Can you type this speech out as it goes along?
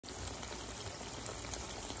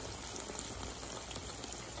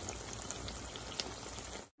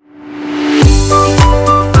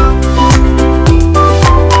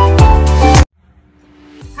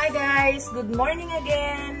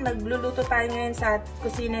tayo ngayon sa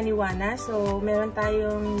kusina ni Juana. So, meron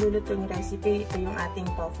tayong lulutuing recipe. Ito yung ating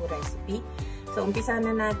tofu recipe. So, umpisa na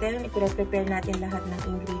natin. I-prepare natin lahat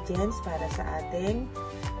ng ingredients para sa ating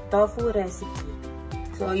tofu recipe.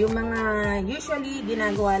 So, yung mga usually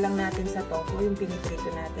ginagawa lang natin sa tofu, yung piniprito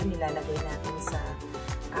natin, nilalagay natin sa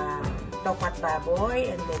tokwa at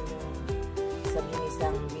baboy, and then yung sa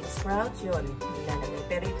ginisang bean sprouts, yun, nilalagay.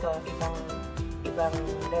 Pero ito, ibang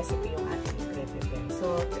recipe yung ating i-prepare.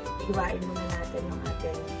 So, hiwain muna natin yung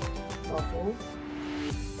ating tofu.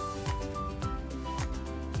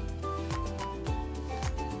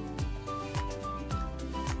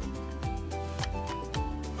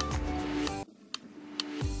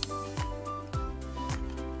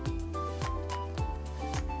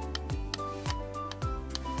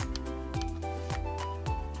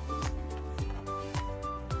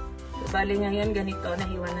 Bali ngayon, ganito,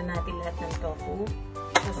 nahiwa na natin lahat ng tofu.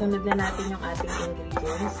 Susunod na natin yung ating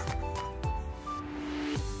ingredients.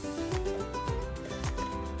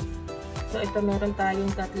 So, ito meron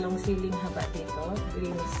tayong 3 siling haba dito.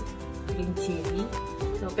 Green chili.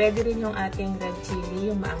 So, pwede rin yung ating red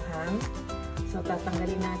chili, yung maanghang. So,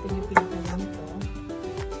 tatanggalin natin yung pinakang nito.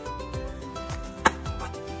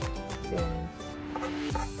 Then,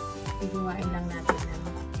 ihiwain lang natin ng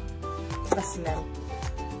paslan.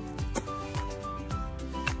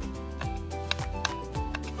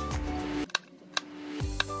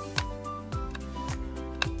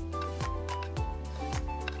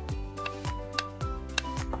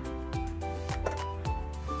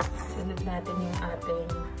 Sunod natin yung ating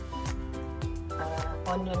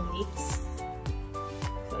onion leeks.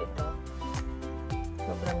 So, ito.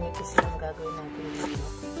 Sobrang nipis lang gagawin natin dito.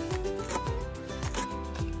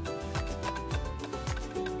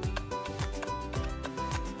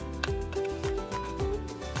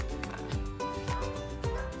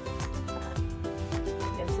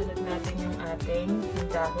 Then, sunod natin yung ating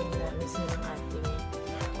dahon na mismo ng ating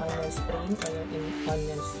onion spring o yung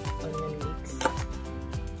onion leeks.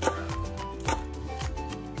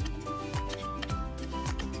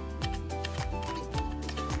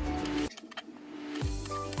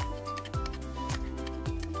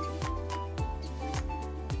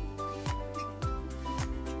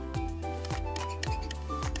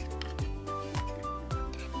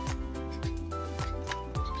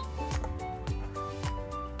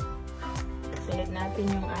 Sunod natin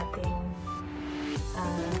yung ating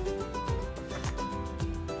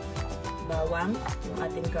bawang, yung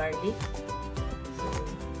ating garlic.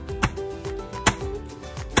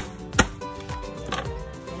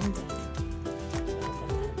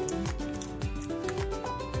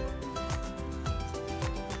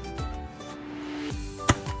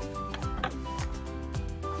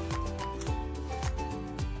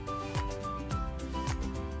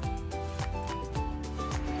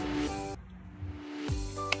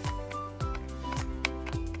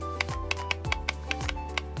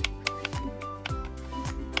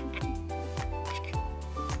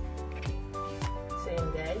 So,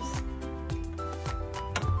 guys.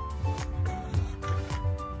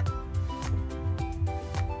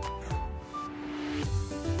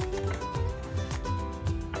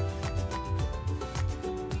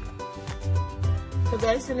 So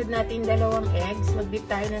guys, sunod natin 2 eggs. Mag-beat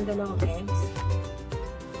tayo ng 2 eggs.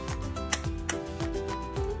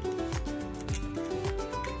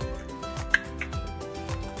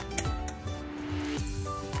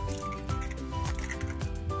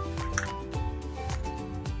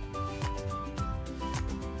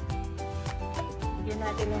 Bigyan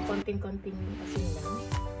natin ng konting-konting asin lang.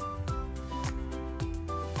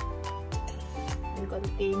 May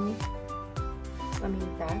konting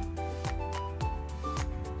paminta.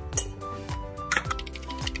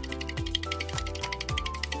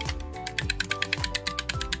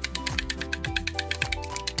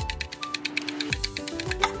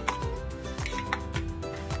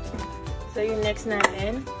 So, yung next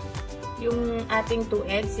natin, yung ating 2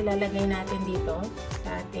 eggs, ilalagay natin dito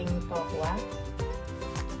sa ating tokwa.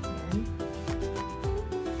 Ayan.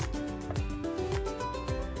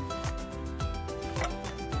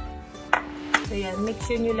 So, yan. Make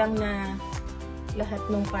sure nyo lang na lahat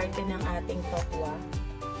ng parte ng ating tokwa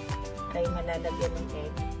ay malalagyan ng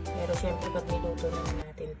egg. Pero, syempre, pag niluto naman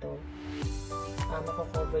natin to,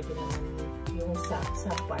 mako-cover din naman yung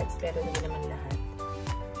some parts, pero hindi naman lahat.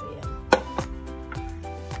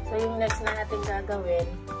 So, yung next na natin gagawin,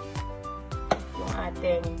 yung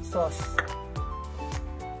ating sauce.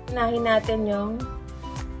 Unahin natin yung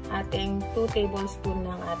ating 2 tablespoon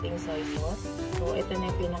ng ating soy sauce. So, ito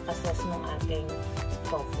na yung pinaka-sauce ng ating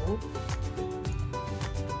tofu.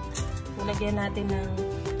 So, lagyan natin ng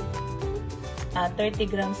 30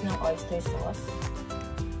 grams ng oyster sauce.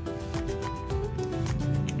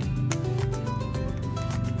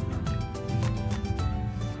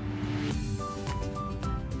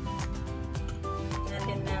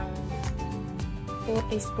 Natin ng 2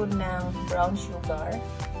 teaspoon ng brown sugar.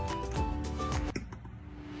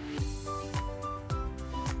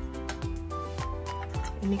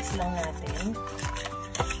 I-mix lang natin.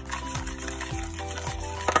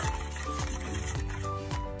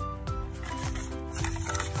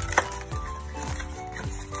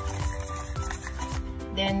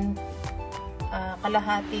 Then,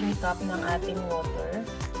 kalahating cup ng ating water.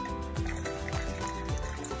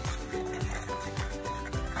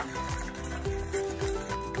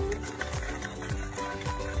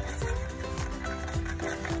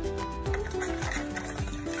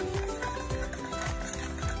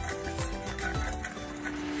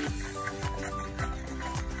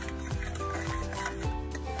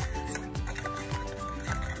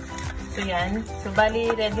 So yan. So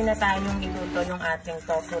bali ready na tayong iluto yung ating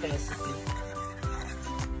tofu recipe.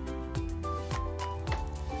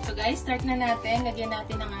 So guys, start na natin. Lagyan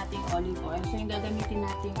natin ang ating olive oil. So yung gagamitin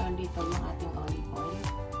natin oil dito yung ating olive oil.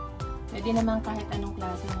 Pwede naman kahit anong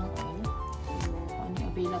klase ng oil. So kung ano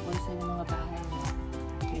available sa mga bahay nyo,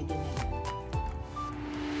 pwede na yan.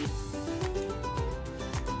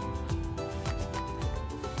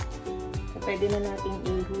 So pwede na natin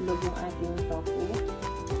ihulog yung ating tofu.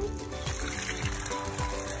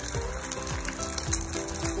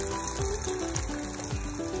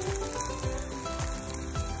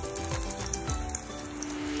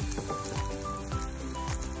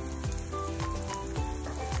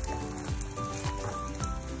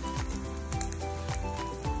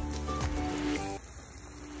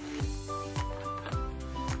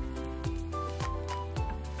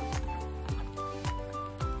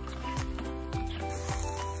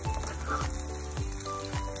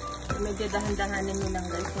 Medyo dahan-dahanin nyo lang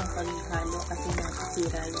guys yung paghalo kasi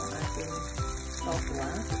nasisira yung ating tokwa.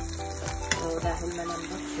 So dahil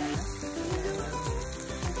malambot siya,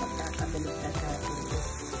 yung pagkakabalik na natin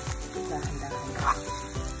dahan-dahan.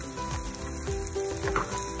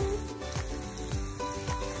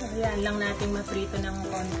 Ayan lang natin maprito ng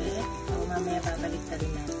konti. So mamaya babalik na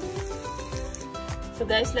rin natin. So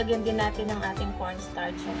guys, lagyan din natin ng ating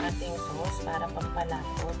cornstarch yung ating sauce para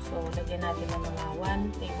pampalapot. So lagyan natin ng mga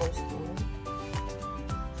 1 tablespoon.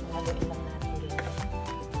 So haluin lang natin dito.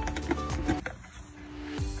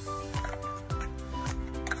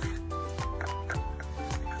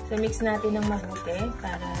 So mix natin ng mabuti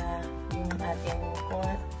para yung ating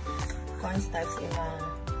cornstarch ay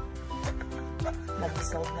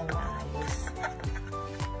mag-dissolve ng maayos.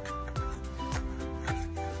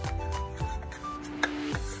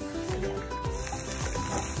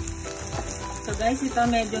 So guys, ito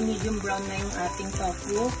medyo medium brown na yung ating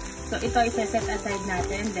tofu. So ito isa-set aside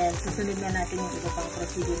natin, then susunod na natin yung iba pang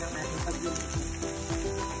procedure ng ating pagluluto.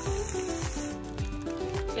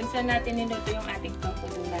 Kung saan natin niluto yung ating tofu,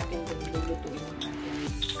 doon natin lulutuin yung ating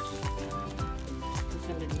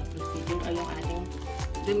susunod na procedure o yung ating,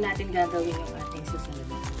 doon natin gagawin yung ating susunod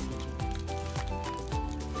na procedure.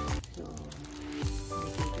 So,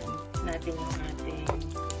 dito natin yung ating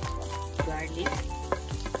garlic.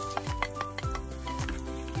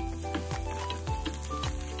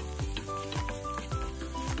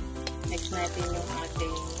 Natin yung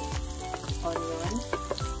ating onion.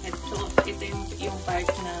 Ito yung part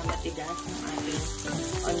na matigas ng ating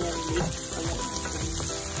onion leaf o yung ating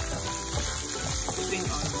spring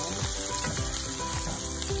onion.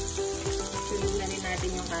 Sunod na rin natin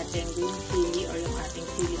yung ating green chili or yung ating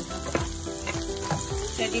siling haba.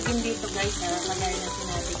 Pwede din dito guys, kagaya na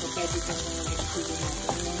sinabi ko, pwede din yung chili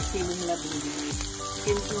natin, yung siling labuyo.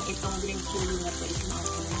 Since yung itong green chili na po is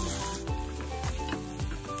maasin na.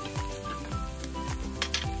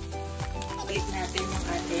 Balik natin yung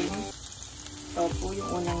ating tofu, yung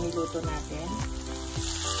unang niluto natin.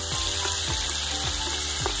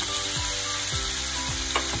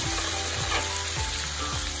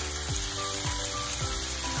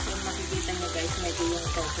 So makikita nyo guys, medyo yung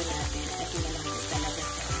tofu natin kasi malambot talaga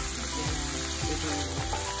siya.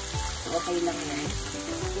 So okay lang yan.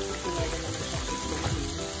 Kasi meron naman siya itlog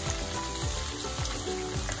din.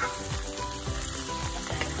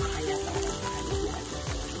 Kaya pa ang halit-lahat.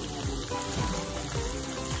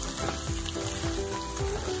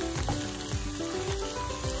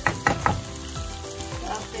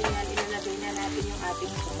 Natin yung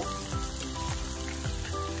ating sauce.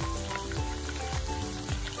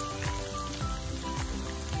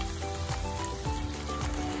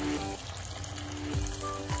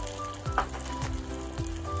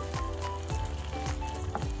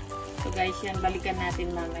 guys, yan, balikan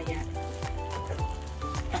natin mamaya.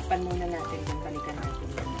 Takpan muna natin yan, balikan natin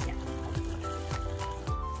mamaya.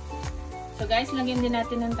 So guys, lagyan din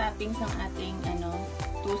natin ng toppings ng ating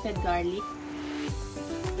toasted garlic.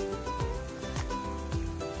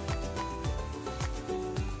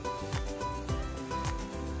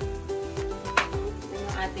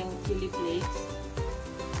 Yung ating chili flakes.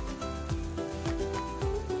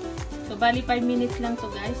 So bali 5 minutes lang to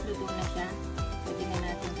guys, luto na siya. Pwede na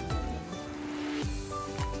natin haluin.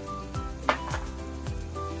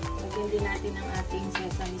 Lagyan din natin ang ating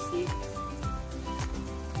sesame seeds.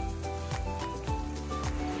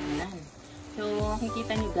 Ayan. So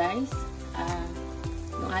makikita nyo guys,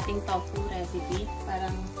 yung ating tofu recipe,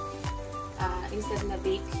 parang instead na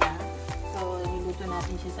bake siya. So niluto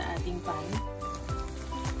natin siya sa ating pan.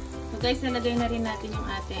 So guys, nalagay na rin natin yung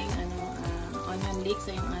ating onion leeks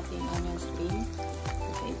o yung ating onion string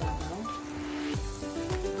sa ibabaw.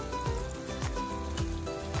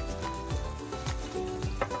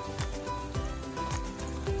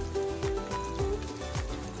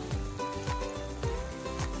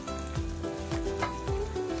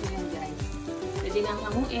 So yan guys, pwede nang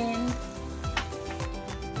hamuin.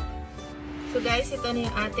 So guys, ito na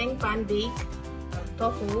yung ating pan-baked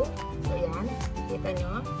tofu. So yan, kita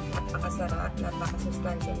nyo, napakasarap,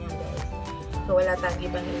 napakasustansya niya guys. So, wala tayong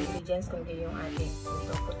ibang ingredients kundi yung ating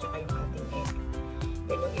tofu tsaka yung ating egg.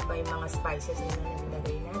 Then yung iba yung mga spices na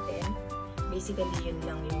nilagay natin. Basically, yun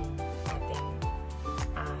lang yung ating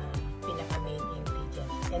pinaka-main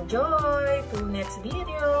ingredient. Enjoy! To next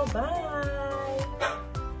video! Bye!